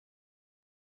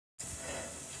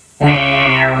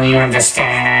Well, you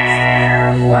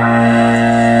understand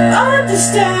why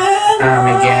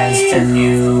I'm against a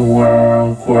new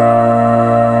world.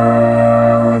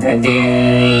 And do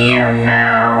you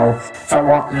know for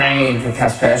what made the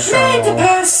past special? Was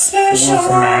the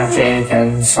magic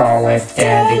and soul with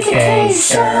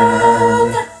dedication.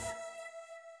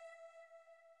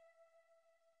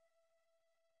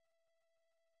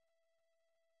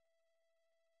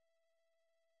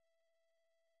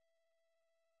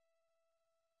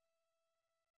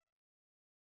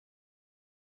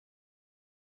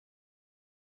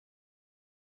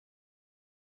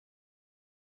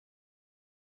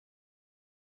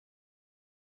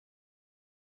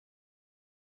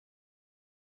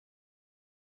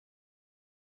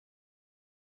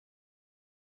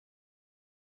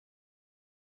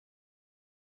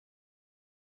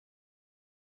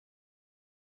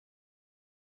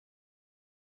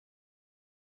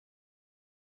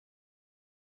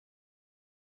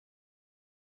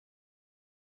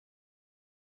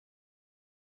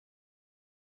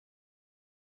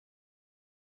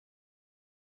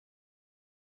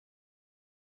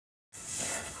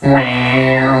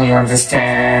 Well, you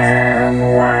understand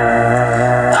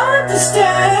why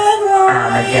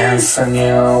I'm against a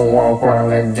new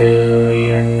world. And do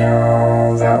you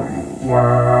know that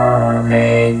what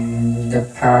made the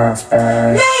past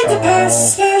special?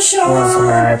 Was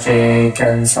magic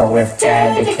and soul with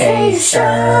dedication.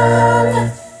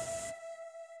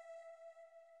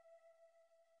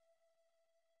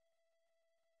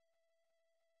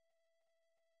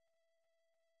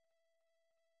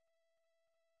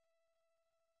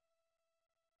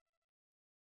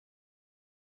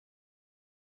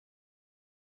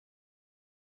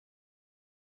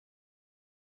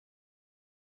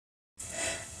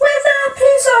 With a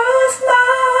peace of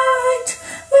mind,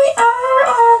 we are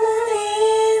all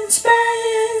in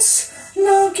space,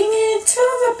 looking into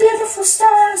the beautiful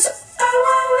stars. I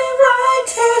will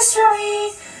rewrite history,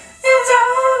 and I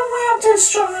will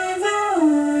destroy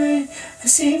the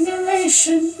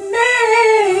simulation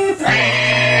made.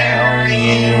 Well,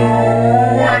 you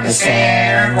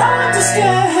understand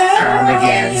I'm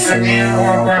against a new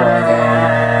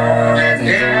world. And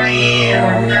do you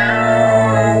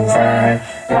know that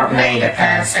what made the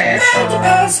past special?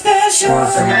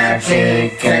 Was the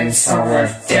magic and soul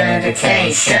with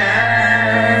dedication.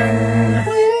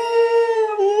 Will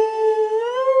you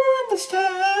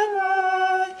understand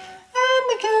why I'm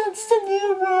against the new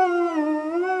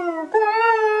world?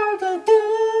 And do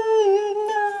you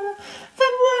know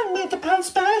that what made the past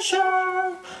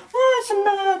special was the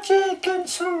magic and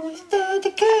soul with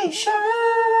dedication?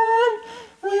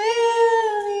 Will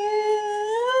you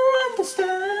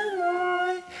understand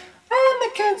why I'm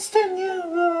against the new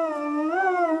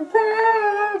world?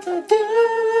 And do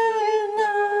you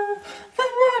know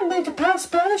that what made the past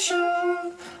special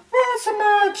was the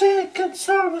magic and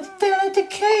soul with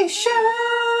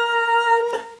dedication?